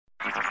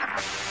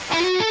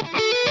HT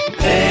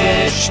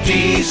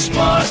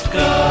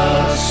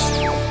Smartcast.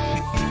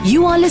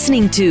 You are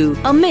listening to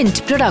a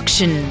Mint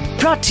production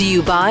brought to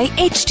you by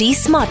HT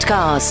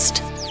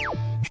Smartcast.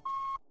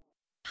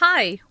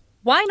 Hi,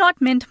 Why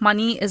Not Mint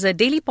Money is a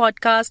daily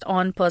podcast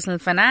on personal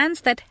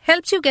finance that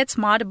helps you get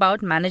smart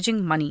about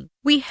managing money.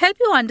 We help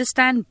you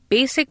understand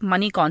basic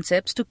money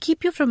concepts to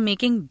keep you from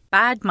making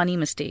bad money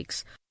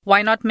mistakes.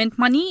 Why Not Mint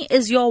Money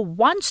is your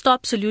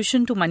one-stop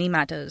solution to money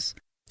matters.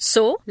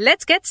 So,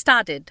 let's get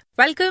started.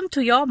 Welcome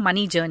to your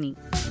money journey.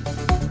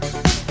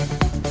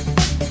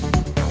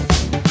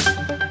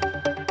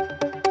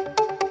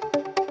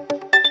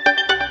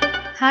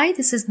 Hi,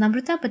 this is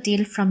Namrata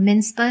Patel from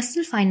Mint's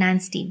personal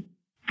finance team.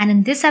 And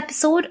in this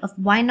episode of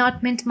Why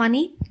Not Mint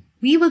Money,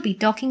 we will be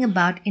talking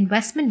about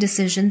investment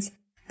decisions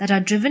that are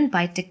driven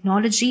by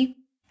technology,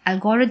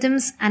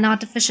 algorithms, and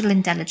artificial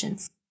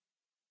intelligence.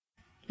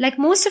 Like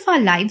most of our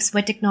lives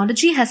where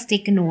technology has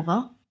taken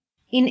over,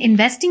 in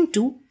investing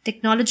too,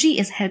 technology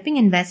is helping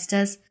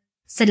investors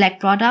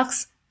select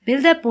products,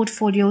 build their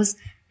portfolios,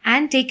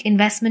 and take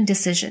investment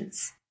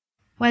decisions.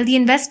 While the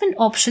investment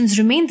options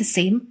remain the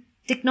same,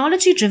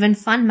 technology-driven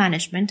fund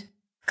management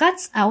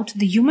cuts out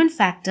the human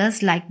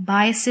factors like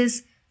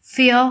biases,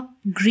 fear,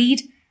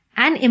 greed,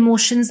 and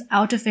emotions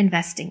out of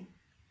investing.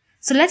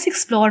 So let's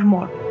explore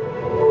more.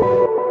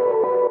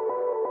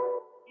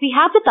 We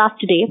have with us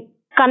today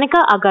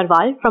Kanika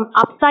Agarwal from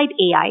Upside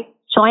AI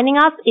joining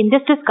us in this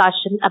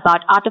discussion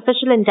about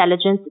artificial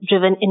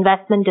intelligence-driven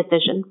investment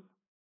decisions.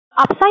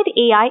 Upside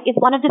AI is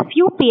one of the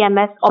few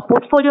PMS or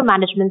portfolio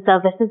management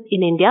services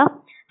in India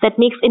that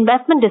makes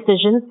investment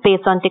decisions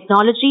based on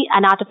technology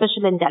and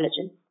artificial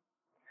intelligence.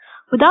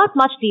 Without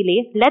much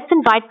delay, let's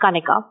invite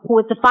Kanika, who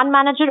is the fund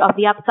manager of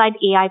the Upside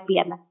AI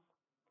PMS.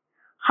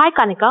 Hi,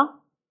 Kanika.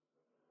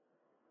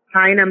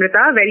 Hi,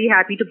 Namrata. Very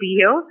happy to be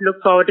here. Look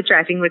forward to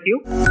chatting with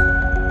you.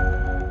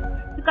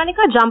 So,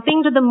 Kanika,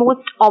 jumping to the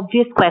most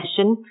obvious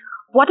question,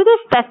 what are the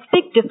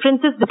specific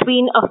differences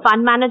between a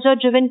fund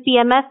manager-driven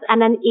PMS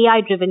and an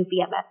AI-driven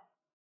PMS?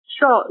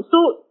 Sure.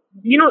 So,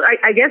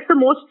 I guess the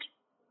most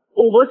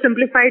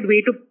oversimplified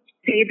way to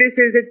say this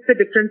is it's the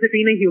difference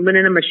between a human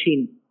and a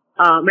machine,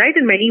 right?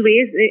 In many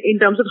ways, in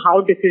terms of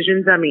how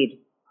decisions are made.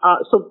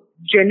 So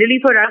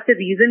generally for us, the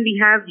reason we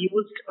have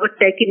used a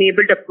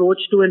tech-enabled approach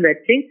to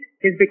investing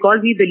is because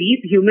we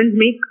believe humans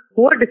make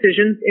poor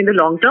decisions in the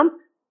long term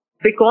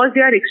because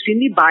they are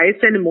extremely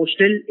biased and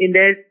emotional in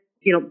their,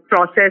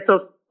 process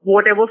of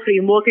whatever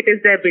framework it is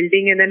they're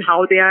building and then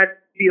how they are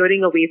veering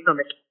away from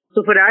it.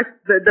 So for us,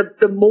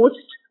 the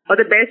most or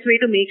the best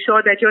way to make sure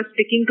that you're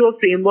sticking to a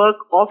framework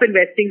of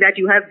investing that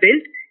you have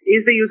built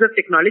is the use of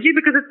technology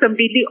because it's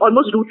completely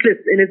almost ruthless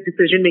in its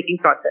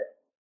decision-making process.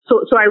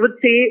 So I would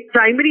say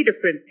primary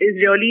difference is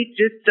really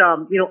just,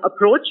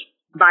 approach,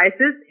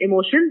 biases,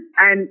 emotions,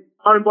 and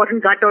how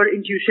important gut or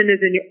intuition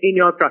is in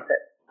your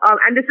process.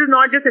 And this is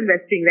not just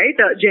investing, right?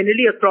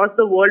 Generally across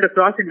the world,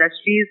 across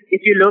industries,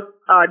 if you look,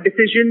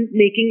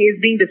 decision-making is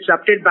being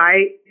disrupted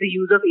by the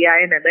use of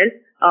AI and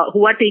ML,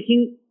 who are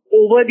taking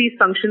over these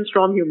functions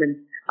from humans.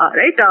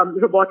 Right?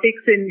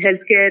 Robotics in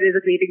healthcare is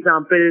a great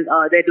example.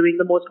 They're doing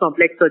the most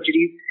complex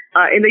surgeries.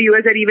 In the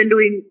US, they're even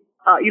doing,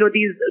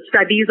 these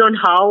studies on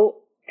how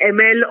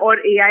ML or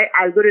AI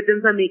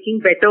algorithms are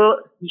making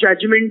better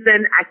judgments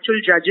than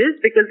actual judges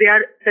because they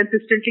are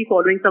consistently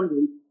following some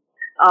rules.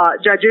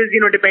 Judges,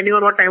 depending on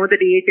what time of the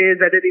day it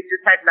is, whether they've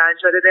just had lunch,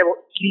 whether they're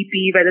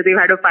sleepy, whether they've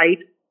had a fight,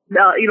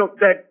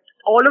 that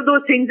all of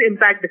those things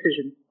impact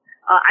decisions.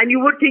 And you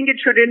would think it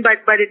shouldn't,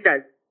 but it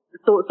does.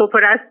 So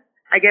for us,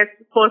 I guess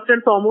first and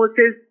foremost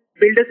is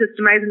build a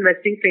systemized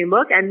investing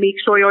framework and make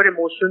sure your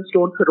emotions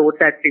don't corrode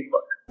that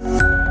framework.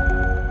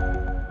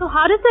 So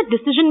how does the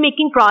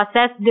decision-making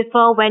process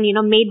differ when,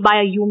 made by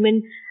a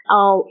human,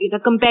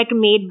 compared to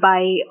made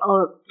by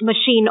a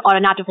machine or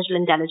an artificial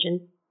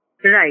intelligence?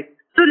 Right.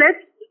 So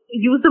let's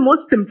use the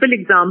most simple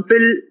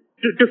example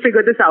to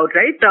figure this out,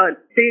 right?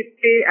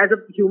 Say as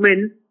a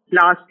human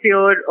last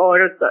year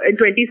or in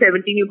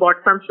 2017, you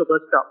bought some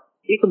sugar stock,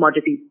 a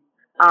commodity,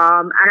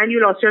 and you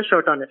lost your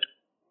shirt on it.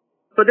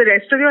 For the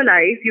rest of your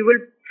life, you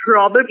will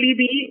probably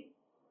be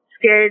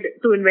scared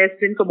to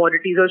invest in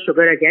commodities or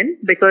sugar again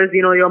because,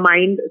 your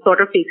mind sort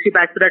of takes you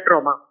back to that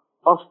trauma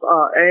of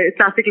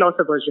classic loss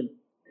aversion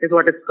is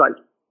what it's called.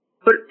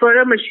 For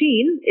a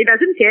machine, it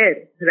doesn't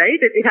care, right?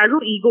 It has no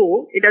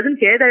ego. It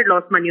doesn't care that it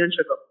lost money on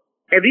sugar.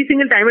 Every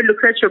single time it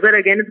looks at sugar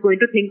again, it's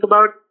going to think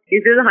about,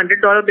 is there a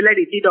 $100 bill at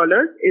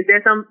 $80? Is there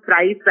some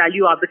price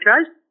value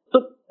arbitrage?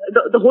 So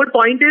the whole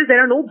point is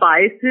there are no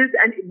biases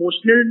and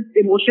emotions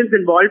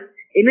involved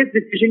in its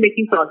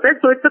decision-making process.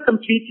 So it's a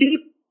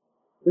completely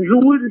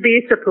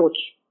rules-based approach.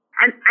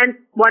 And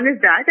one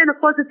is that. And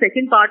of course, the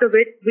second part of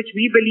it, which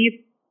we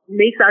believe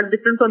makes us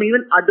different from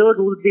even other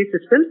rules-based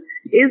systems,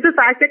 is the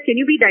fact that can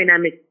you be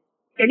dynamic?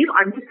 Can you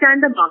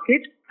understand the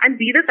market and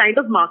be the kind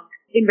of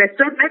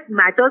investor that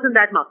matters in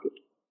that market?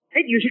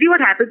 Right? Usually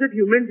what happens with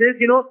humans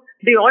is,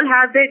 they all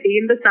have their day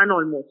in the sun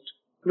almost.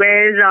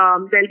 where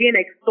there'll be an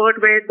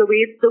expert where the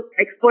way the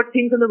expert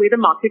thinks and the way the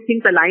market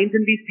thinks aligns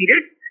in these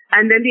periods.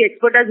 and then the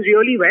expert does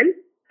really well,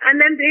 and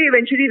then they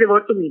eventually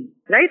revert to mean,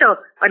 right?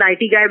 An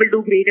IT guy will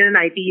do great in an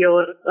IT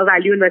year, a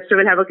value investor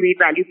will have a great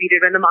value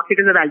period when the market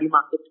is a value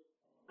market.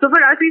 So for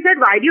us, we said,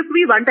 why do you have to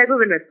be one type of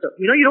investor?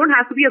 You don't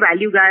have to be a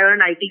value guy or an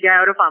IT guy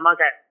or a pharma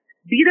guy.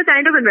 Be the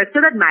kind of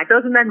investor that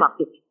matters in that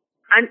market.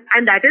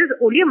 And that is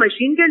only a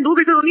machine can do,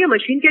 because only a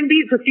machine can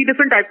be 50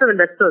 different types of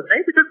investors,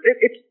 right? Because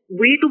it's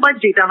way too much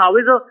data. How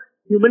is a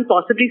human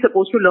possibly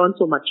supposed to learn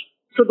so much?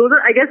 So those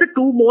are, I guess, the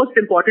two most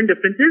important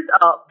differences,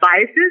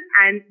 biases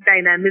and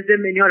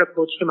dynamism in your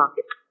approach to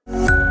market.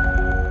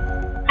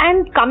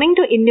 And coming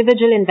to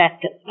individual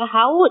investors,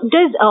 how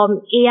does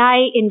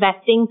AI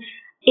investing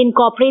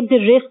incorporate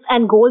the risks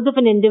and goals of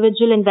an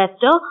individual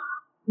investor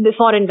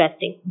before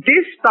investing?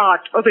 This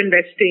part of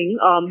investing,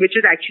 which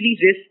is actually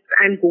risk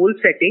and goal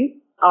setting,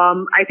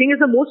 I think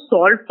is the most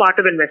solved part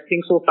of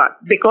investing so far,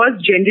 because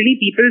generally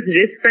people's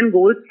risks and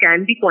goals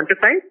can be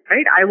quantified,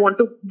 right? I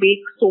want to make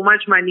so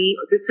much money.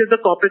 This is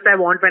the corpus I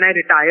want when I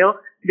retire.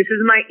 This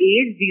is my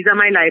age. These are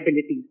my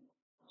liabilities.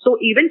 So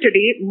even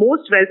today,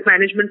 most wealth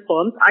management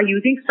firms are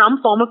using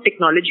some form of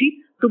technology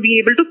to be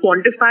able to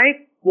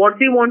quantify what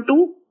they want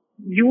to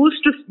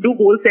use to do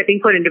goal setting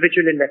for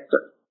individual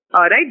investors.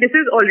 Right? This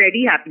is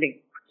already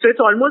happening. So it's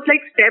almost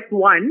like step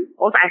one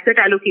of asset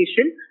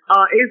allocation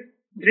is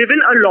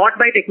driven a lot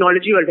by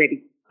technology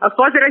already. Of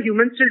course, there are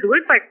humans still do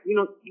it, but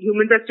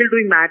humans are still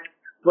doing math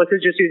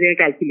versus just using a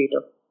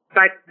calculator.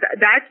 But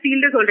that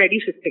field is already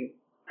shifting.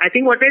 I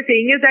think what we're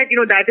saying is that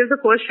that is the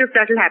first shift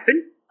that will happen.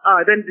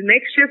 Then the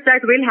next shift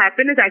that will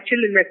happen is actual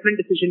investment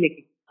decision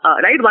making.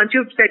 Right? Once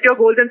you've set your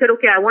goals and said,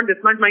 okay, I want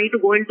this much money to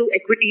go into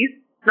equities.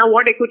 Now,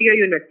 what equity are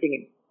you investing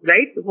in?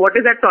 Right? What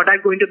is that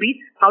product going to be?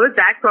 How is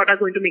that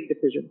product going to make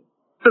decisions?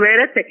 So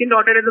whereas second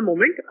order at the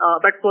moment,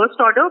 but first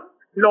order,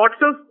 lots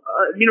of,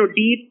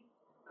 deep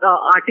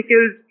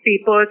articles,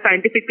 papers,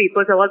 scientific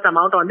papers have all come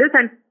out on this,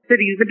 and it's a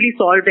reasonably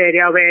solved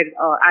area where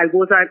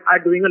algos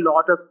are doing a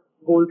lot of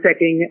goal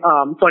setting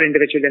for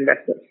individual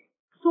investors.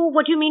 So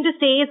what you mean to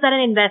say is that an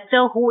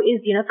investor who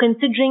is,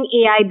 considering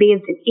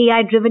AI-based,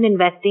 AI-driven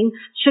investing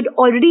should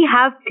already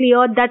have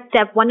cleared that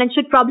step one and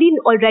should probably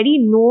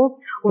already know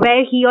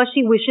where he or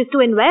she wishes to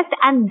invest,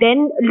 and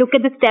then look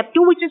at the step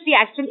two, which is the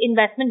actual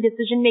investment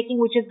decision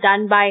making, which is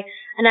done by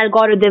an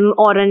algorithm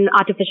or an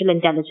artificial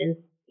intelligence.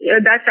 Yeah,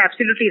 that's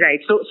absolutely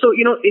right. So,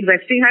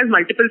 investing has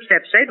multiple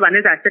steps, right? One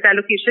is asset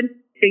allocation,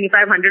 saying if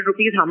I have 100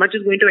 rupees, how much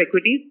is going to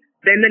equities?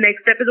 Then the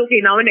next step is, okay,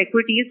 now in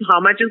equities,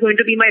 how much is going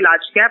to be my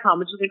large cap? How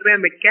much is going to be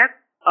my mid cap?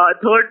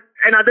 Third,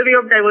 another way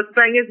of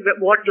diversifying is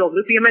what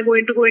geography am I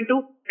going to go into?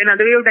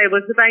 Another way of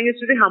diversifying is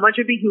to say how much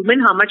will be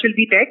human, how much will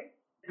be tech,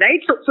 right?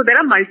 So there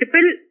are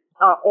multiple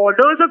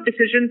orders of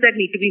decisions that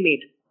need to be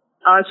made.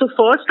 So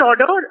first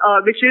order,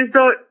 which is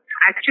the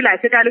actual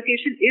asset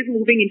allocation, is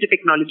moving into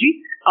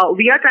technology.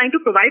 We are trying to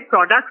provide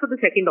products for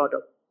the second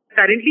order.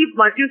 Currently,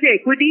 once you say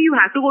equity, you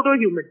have to go to a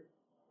human.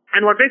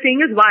 And what we're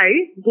saying is,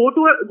 why? Go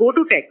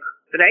to tech,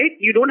 right?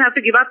 You don't have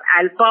to give up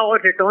alpha or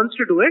returns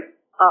to do it,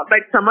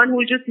 but someone who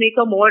will just make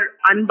a more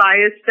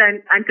unbiased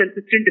and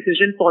consistent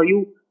decision for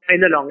you in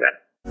the long run.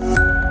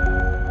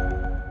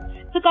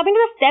 So coming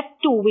to the step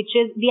two, which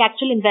is the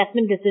actual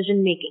investment decision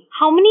making.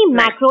 How many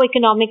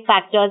macroeconomic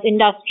factors,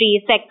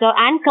 industry, sector,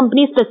 and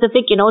company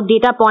specific,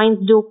 data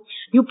points do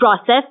you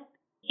process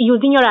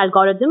using your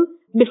algorithm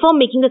before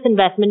making this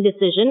investment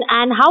decision,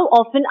 and how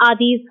often are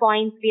these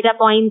data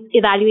points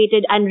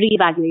evaluated and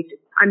re-evaluated?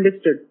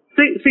 Understood.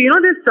 So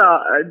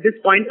this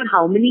point on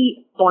how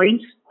many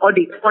points or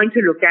data points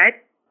you look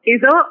at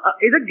is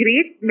a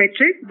great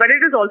metric, but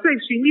it is also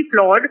extremely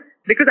flawed,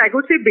 because I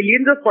could say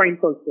billions of points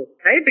also,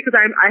 right? Because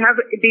I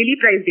have daily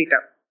price data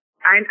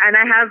and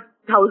I have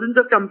thousands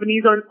of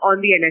companies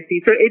on the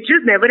NSE. So it's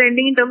just never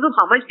ending in terms of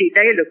how much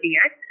data you're looking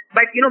at.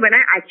 But when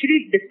I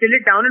actually distill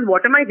it down and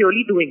what am I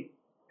really doing?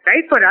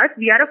 Right? For us,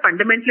 we are a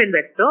fundamental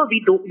investor.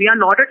 We are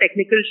not a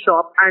technical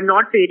shop. I'm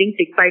not trading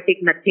tick by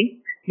tick, nothing.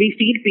 We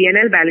feed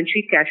P&L, balance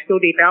sheet, cash flow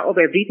data of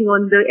everything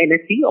on the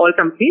NSE, all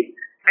companies.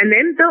 And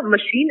then the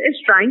machine is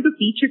trying to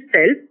teach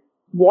itself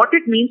what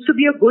it means to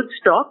be a good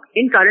stock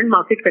in current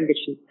market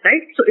conditions,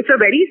 right? So it's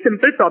a very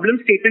simple problem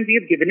statement we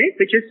have given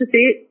it, which is to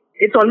say,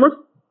 it's almost,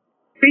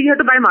 say you have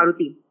to buy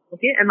Maruti,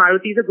 okay? And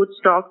Maruti is a good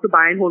stock to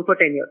buy and hold for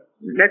 10 years.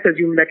 Let's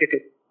assume that it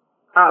is.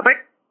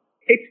 But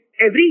it's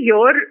every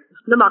year,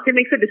 the market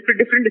makes a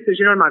different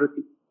decision on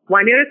Maruti.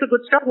 1 year it's a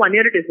good stock, 1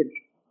 year it isn't.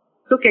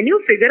 So can you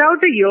figure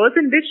out the years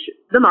in which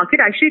the market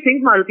actually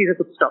thinks Maruti is a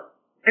good stock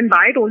and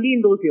buy it only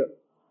in those years?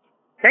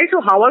 Right?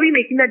 So how are we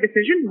making that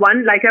decision?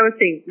 One, like I was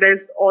saying,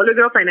 there's all of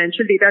your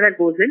financial data that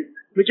goes in,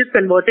 which is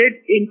converted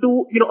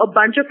into, a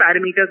bunch of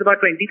parameters,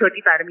 about 20,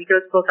 30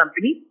 parameters per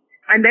company.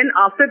 And then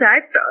after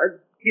that,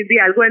 the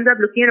algo ends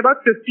up looking at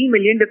about 50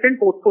 million different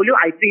portfolio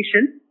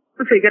iterations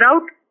to figure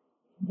out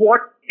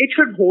what it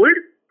should hold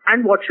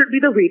and what should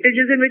be the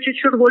weightages in which it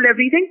should hold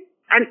everything.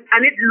 And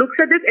it looks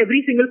at this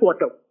every single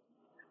quarter.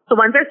 So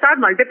once I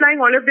start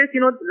multiplying all of this,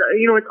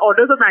 it's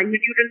orders of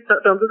magnitude in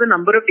terms of the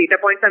number of data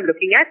points I'm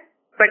looking at.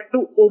 But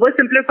to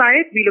oversimplify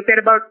it, we look at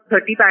about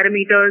 30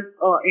 parameters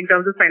in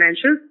terms of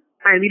financials.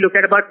 And we look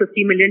at about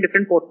 50 million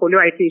different portfolio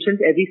iterations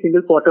every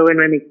single quarter when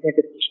we're making a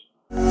decision.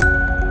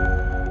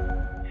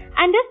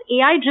 And does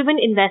AI-driven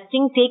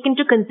investing take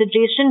into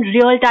consideration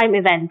real-time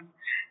events?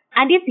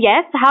 And if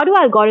yes, how do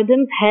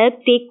algorithms help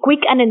take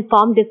quick and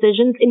informed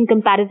decisions in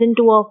comparison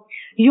to a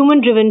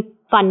human-driven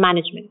fund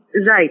management?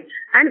 Right.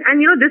 And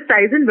this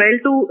ties in well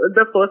to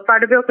the first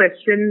part of your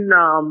question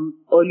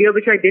earlier,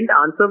 which I didn't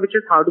answer, which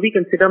is how do we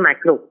consider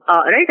macro?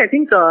 Right. I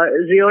think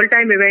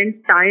real-time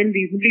events tie in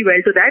reasonably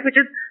well to that, which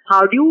is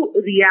how do you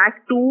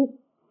react to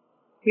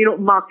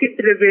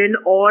market-driven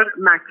or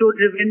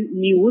macro-driven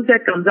news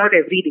that comes out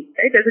every day,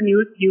 right? There's a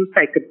news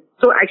cycle.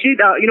 So actually,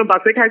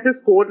 Buffett has this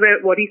quote where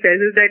what he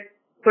says is that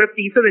for a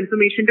piece of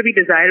information to be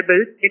desirable,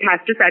 it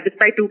has to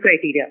satisfy two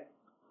criteria.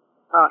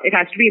 It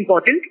has to be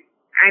important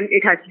and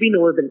it has to be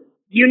knowable.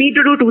 You need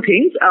to do two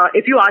things.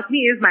 If you ask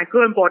me, is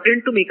macro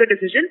important to make a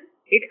decision?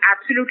 It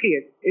absolutely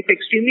is. It's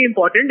extremely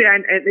important,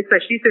 and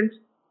especially since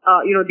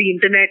the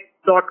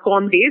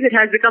internet.com days, it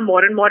has become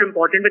more and more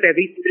important with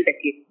every single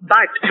decade.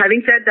 But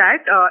having said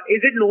that,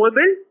 is it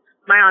knowable?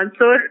 My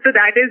answer to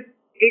that is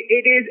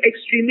it is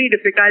extremely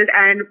difficult,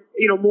 and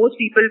most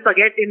people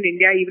forget in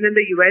India, even in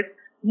the US,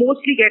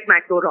 mostly get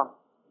macro wrong.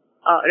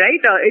 Right?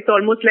 It's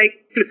almost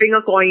like flipping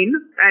a coin,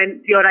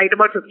 and you're right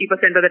about 50%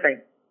 of the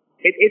time.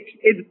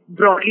 It's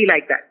broadly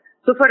like that.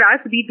 So for us,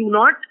 we do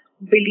not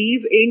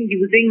believe in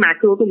using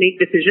macro to make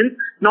decisions,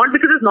 not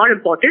because it's not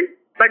important,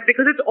 but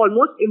because it's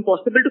almost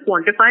impossible to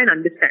quantify and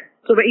understand.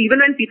 So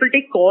even when people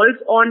take calls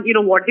on,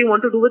 what they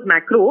want to do with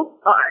macro,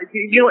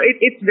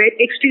 it's very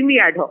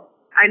extremely ad hoc.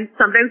 And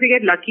sometimes they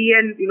get lucky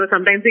and,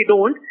 sometimes they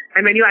don't.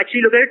 And when you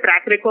actually look at a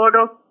track record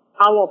of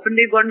how often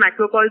they've got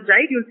macro calls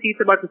right, you'll see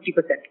it's about 50%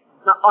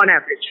 on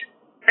average.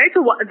 Right?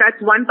 So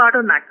that's one part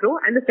on macro.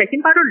 And the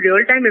second part on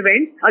real-time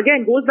events,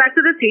 again, goes back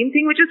to the same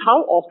thing, which is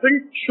how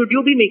often should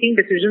you be making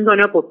decisions on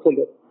your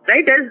portfolio?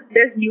 Right?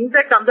 There's news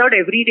that comes out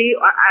every day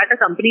at a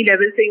company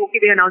level saying, okay,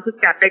 they announced this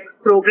CapEx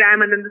program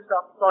and then the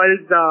stock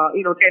falls,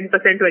 10%, 20%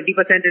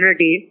 in a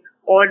day.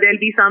 Or there'll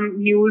be some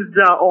news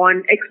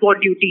on export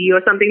duty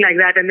or something like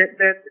that, and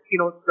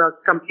the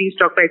company's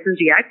stock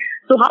prices react.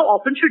 So how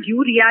often should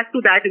you react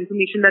to that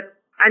information?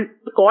 And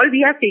the call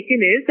we have taken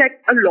is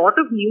that a lot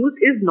of news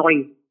is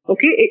noise.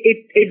 Okay,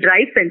 it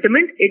drives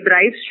sentiment, it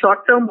drives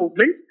short-term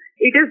movements.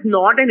 It is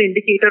not an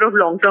indicator of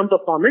long-term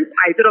performance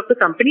either of the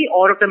company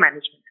or of the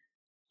management.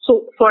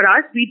 So for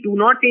us, we do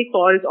not take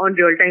calls on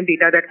real-time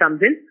data that comes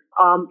in.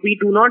 We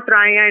do not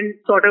try and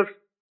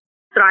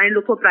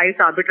look for price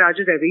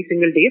arbitrages every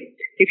single day.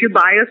 If you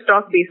buy a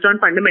stock based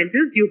on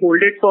fundamentals, you hold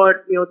it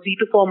for 3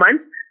 to 4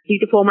 months. 3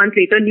 to 4 months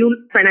later, new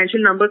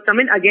financial numbers come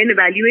in. Again,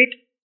 evaluate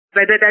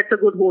whether that's a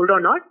good hold or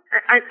not,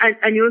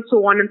 and so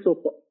on and so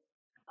forth.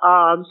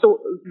 So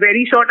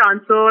very short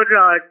answer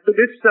to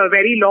this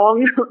very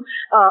long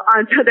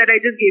answer that I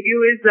just gave you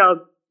is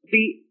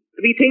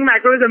we think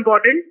macro is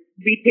important.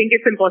 We think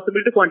it's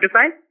impossible to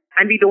quantify,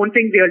 and we don't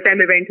think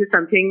real-time events is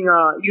something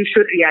you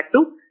should react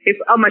to. If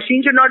a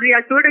machine should not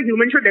react to it, a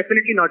human should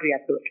definitely not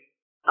react to it,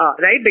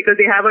 right? Because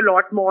they have a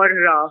lot more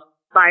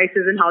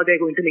biases in how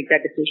they're going to make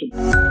that decision.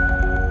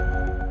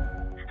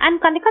 And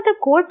Kanika, the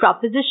core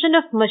proposition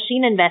of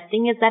machine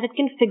investing is that it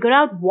can figure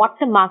out what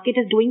the market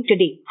is doing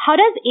today. How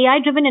does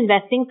AI-driven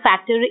investing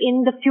factor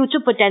in the future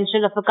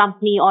potential of a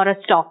company or a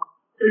stock?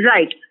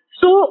 Right.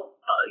 So,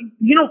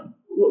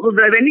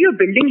 when we were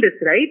building this,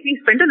 right,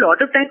 we spent a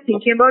lot of time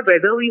thinking about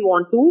whether we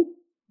want to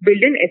build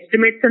in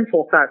estimates and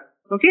forecasts.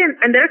 Okay,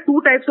 and there are two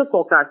types of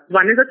forecasts.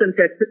 One is a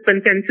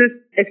consensus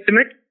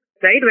estimate,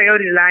 right, where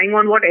you're relying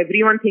on what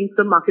everyone thinks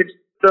the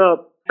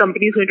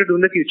company is going to do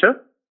in the future.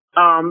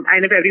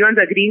 And if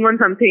everyone's agreeing on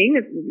something,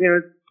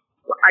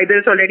 either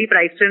it's already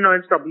priced in or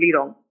it's probably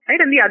wrong, right?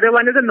 And the other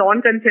one is a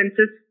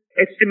non-consensus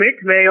estimate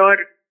where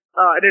you're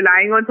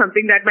relying on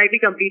something that might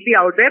be completely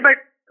out there, but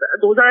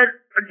those are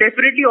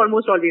definitely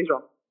almost always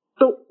wrong.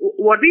 So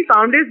what we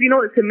found is,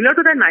 similar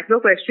to that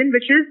macro question,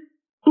 which is,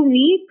 to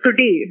me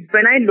today,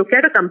 when I look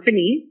at a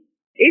company,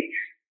 it's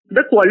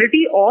the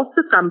quality of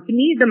the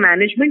company, the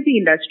management, the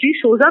industry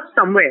shows up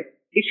somewhere.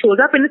 It shows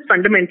up in its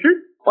fundamentals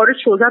or it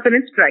shows up in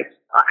its price.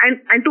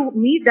 And to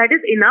me, that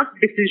is enough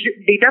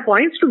data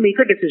points to make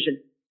a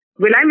decision.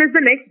 Will I miss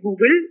the next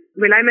Google?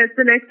 Will I miss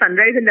the next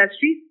Sunrise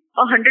Industries?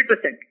 100%.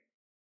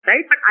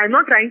 Right? But I'm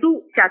not trying to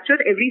capture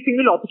every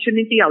single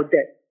opportunity out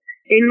there.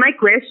 In my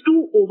quest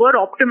to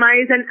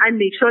over-optimize and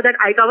make sure that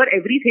I cover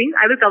everything,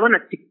 I will cover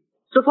nothing.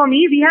 So for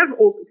me, we have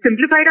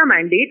simplified our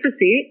mandate to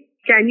say,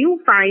 can you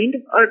find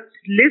a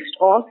list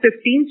of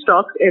 15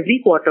 stocks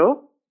every quarter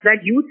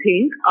that you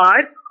think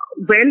are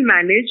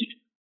well-managed,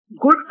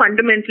 good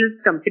fundamentals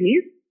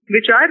companies,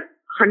 which are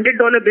 $100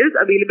 bills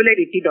available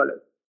at $80?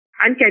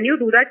 And can you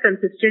do that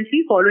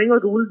consistently following a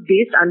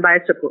rules-based,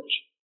 unbiased approach?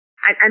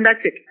 And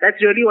that's it.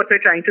 That's really what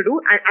we're trying to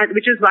do. And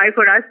which is why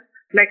for us,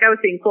 like I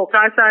was saying,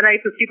 forecasts are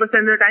right 50%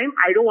 of the time.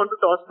 I don't want to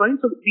toss coins,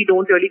 so we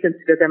don't really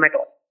consider them at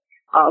all.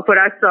 For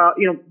us,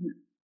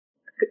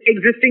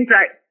 existing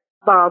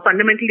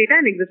fundamental data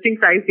and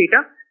existing price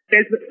data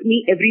tells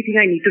me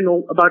everything I need to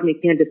know about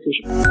making a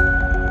decision.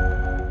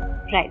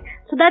 Right.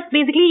 So that's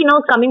basically,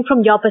 coming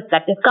from your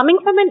perspective.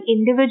 Coming from an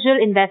individual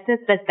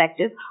investor's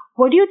perspective,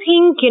 what do you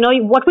think,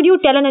 what would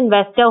you tell an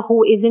investor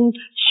who isn't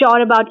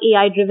sure about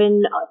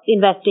AI-driven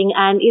investing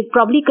and is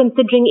probably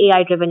considering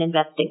AI-driven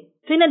investing?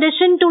 So in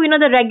addition to,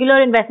 the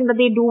regular investing that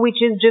they do, which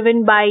is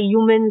driven by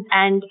humans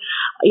and,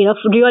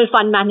 real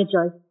fund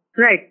managers.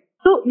 Right.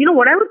 So,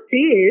 what I would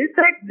say is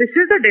that this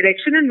is the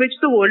direction in which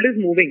the world is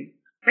moving.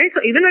 Right.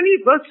 So even when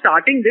we were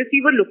starting this,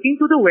 we were looking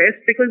to the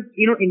West because,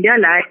 India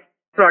lacked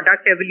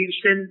product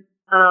evolution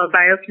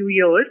by a few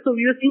years. So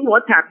we were seeing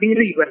what's happening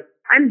in the US.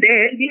 And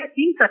there we are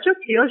seeing such a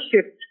clear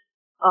shift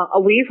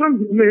away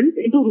from humans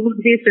into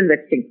rules-based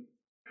investing.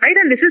 Right.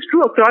 And this is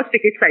true across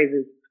ticket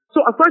sizes.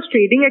 So of course,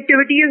 trading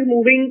activity is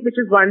moving,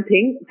 which is one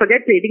thing.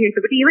 Forget trading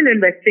activity, even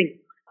investing.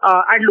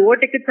 At lower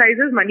ticket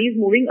sizes, money is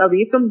moving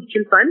away from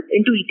mutual funds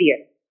into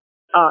ETFs.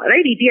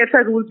 Right. ETFs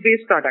are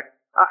rules-based products.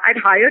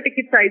 At higher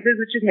ticket sizes,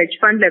 which is hedge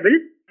fund level,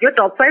 your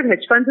top 5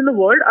 hedge funds in the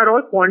world are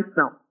all quants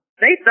now.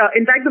 Right?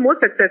 In fact, the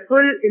most successful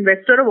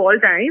investor of all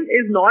time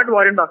is not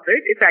Warren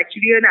Buffett. It's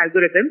actually an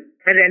algorithm,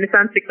 and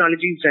Renaissance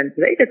Technologies runs,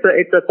 right?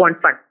 It's a quant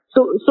fund.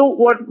 So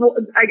what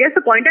I guess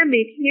the point I'm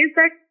making is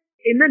that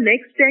in the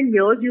next 10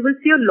 years, you will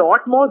see a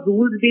lot more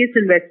rules-based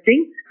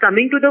investing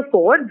coming to the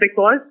fore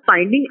because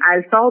finding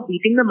alpha or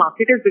beating the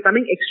market is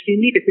becoming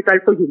extremely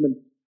difficult for humans.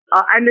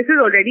 And this is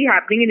already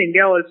happening in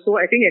India also.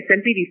 I think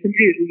S&P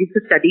recently released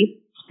a study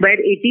where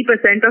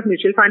 80% of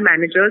mutual fund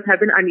managers have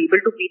been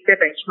unable to beat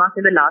their benchmark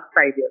in the last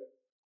 5 years.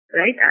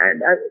 Right? And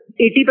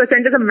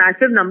 80% is a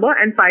massive number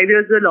and 5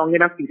 years is a long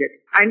enough period.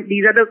 And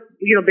these are the,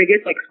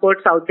 biggest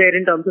experts out there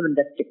in terms of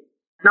investing.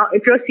 Now,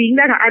 if you're seeing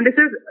that, and this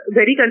is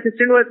very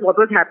consistent with what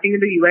was happening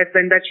in the US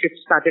when that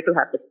shift started to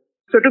happen.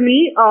 So to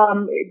me,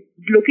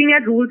 looking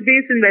at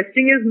rules-based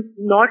investing is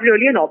not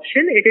really an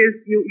option. It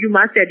is, you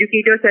must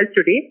educate yourself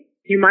today.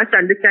 You must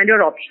understand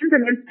your options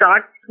and then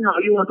start how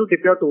you want to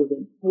dip your toes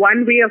in.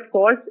 One way, of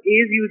course,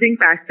 is using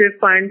passive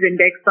funds,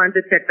 index funds,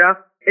 etc.,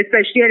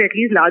 especially at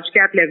least large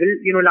cap level.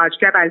 Large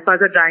cap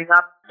alphas are drying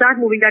up. Start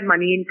moving that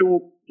money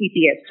into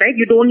ETFs, right?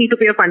 You don't need to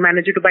pay a fund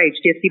manager to buy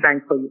HDFC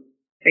Bank for you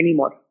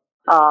anymore.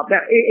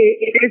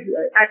 It is,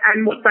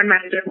 and most fund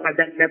managers have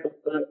that in their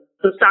portfolio.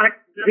 So start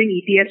using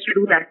ETFs to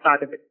do that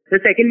part of it.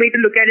 The second way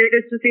to look at it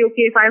is to say,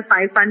 okay, if I have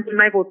 5 funds in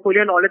my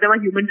portfolio and all of them are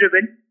human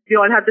driven, they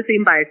all have the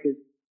same biases.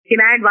 Can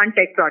I add one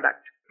tech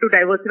product to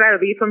diversify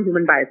away from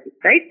human biases,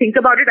 right? Think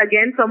about it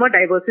again from a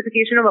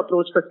diversification of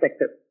approach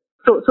perspective.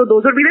 So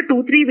those would be the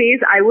 2-3 ways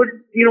I would,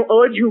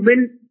 urge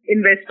human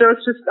investors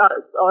to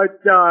start, or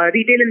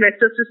retail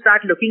investors to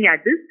start looking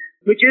at this,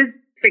 which is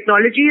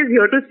technology is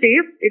here to stay.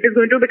 It is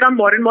going to become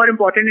more and more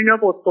important in your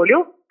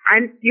portfolio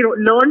and,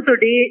 learn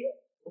today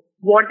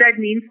what that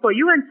means for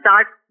you and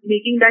start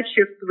making that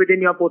shift within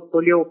your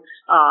portfolio,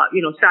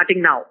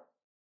 starting now.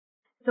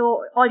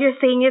 So all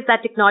you're saying is that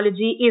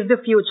technology is the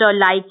future,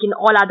 like in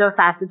all other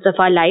facets of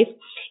our life.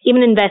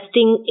 Even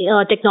investing,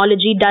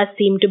 technology does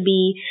seem to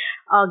be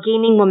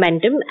gaining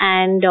momentum,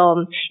 and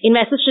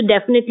investors should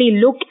definitely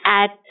look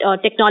at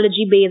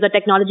technology-based or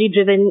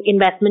technology-driven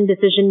investment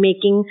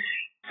decision-making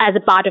as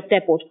a part of their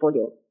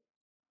portfolio.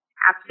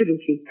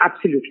 Absolutely.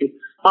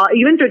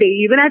 Even today,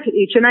 even at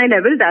HNI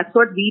level, that's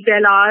what we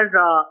tell our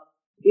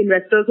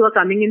investors who are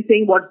coming in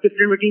saying what's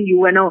different between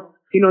you and a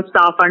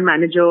star fund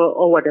manager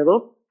or whatever.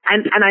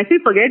 And I say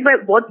forget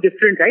what's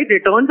different, right?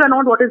 Returns are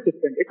not what is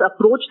different. It's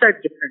approach that's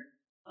different.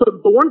 So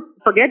don't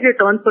forget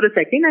returns for a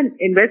second and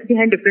invest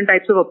behind different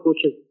types of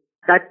approaches.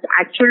 That's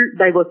actual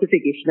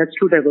diversification. That's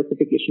true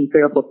diversification for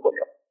your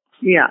portfolio.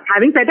 Yeah.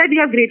 Having said that, we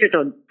have great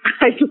returns.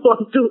 I just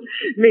want to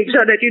make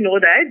sure that you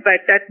know that,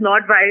 but that's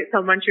not why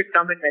someone should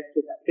come invest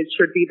with us. It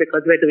should be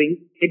because we're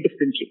doing it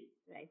differently.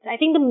 I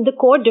think the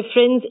core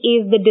difference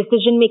is the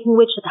decision making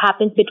which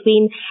happens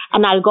between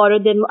an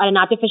algorithm or an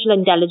artificial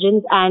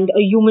intelligence and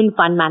a human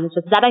fund manager.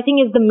 That I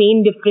think is the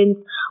main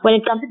difference when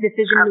it comes to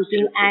decision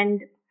making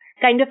and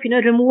kind of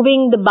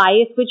removing the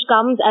bias which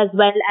comes as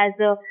well as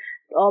a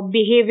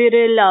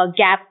behavioral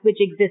gap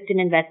which exists in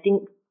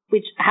investing,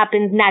 which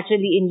happens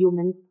naturally in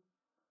humans.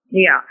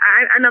 Yeah,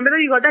 and Namrata,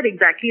 you got that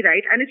exactly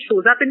right, and it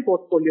shows up in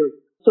portfolios.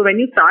 So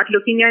when you start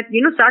looking at,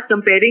 start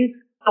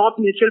comparing top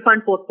mutual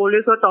fund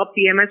portfolios or top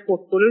PMS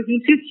portfolios,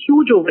 you'll see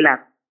huge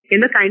overlap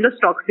in the kind of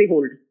stocks they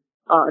hold,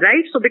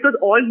 right? So because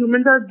all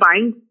humans are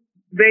buying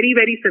very,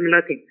 very similar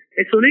things.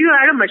 As soon as you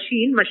add a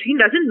machine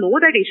doesn't know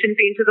that Asian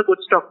Paints is a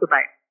good stock to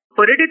buy.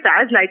 For it, it's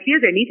as likely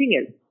as anything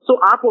else. So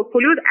our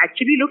portfolios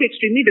actually look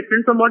extremely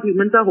different from what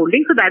humans are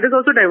holding. So that is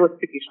also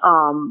diversification.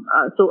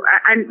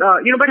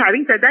 But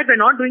having said that,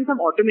 we're not doing some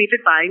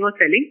automated buying or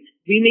selling.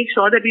 We make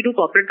sure that we do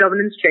corporate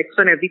governance checks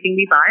on everything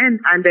we buy,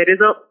 and there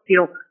is a,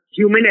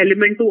 human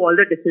element to all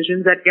the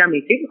decisions that we are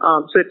making.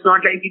 So it's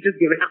not like we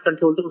just give enough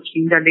control to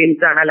machines and they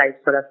analyze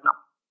for us now.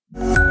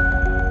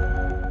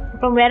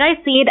 From where I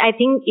see it, I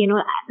think,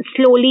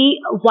 slowly,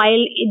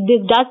 while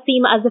this does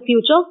seem as the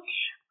future,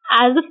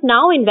 as of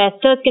now,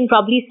 investors can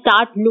probably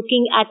start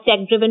looking at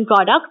tech-driven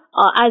products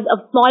as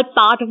a small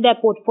part of their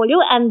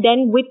portfolio, and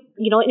then with,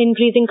 an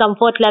increasing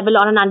comfort level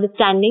or an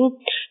understanding,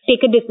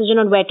 take a decision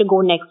on where to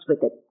go next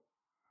with it.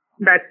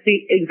 That's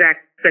the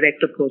exact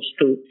correct approach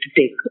to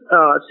take.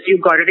 So you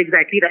got it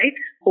exactly right.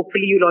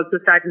 Hopefully you'll also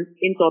start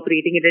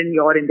incorporating it in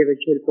your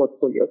individual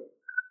portfolio.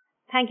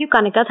 Thank you,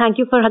 Kanika. Thank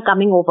you for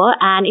coming over.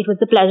 And it was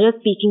a pleasure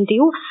speaking to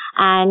you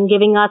and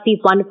giving us these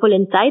wonderful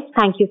insights.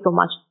 Thank you so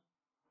much.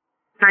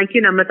 Thank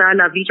you, Namrata.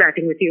 Lovely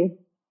chatting with you.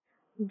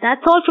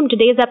 That's all from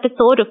today's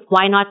episode of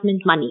Why Not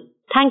Mint Money.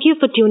 Thank you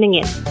for tuning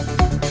in.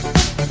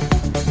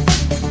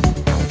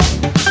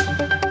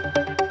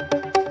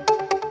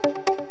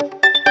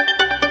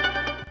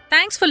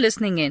 Thanks for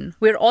listening in.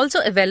 We're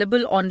also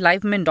available on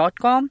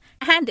livemint.com.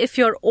 And if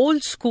you're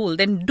old school,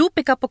 then do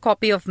pick up a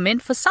copy of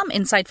Mint for some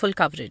insightful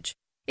coverage.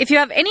 If you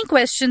have any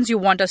questions you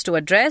want us to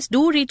address,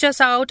 do reach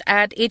us out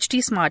at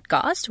HT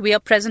Smartcast. We are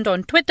present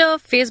on Twitter,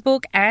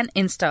 Facebook, and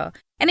Insta.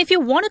 And if you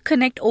want to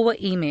connect over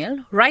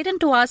email, write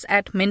into us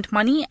at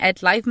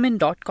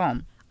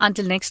mintmoney@livemint.com.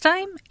 Until next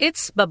time,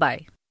 it's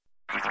bye-bye.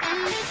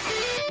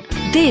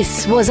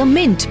 This was a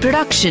Mint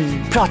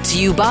production brought to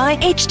you by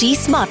HT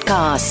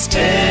Smartcast.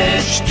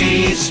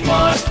 HT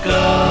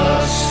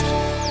Smartcast.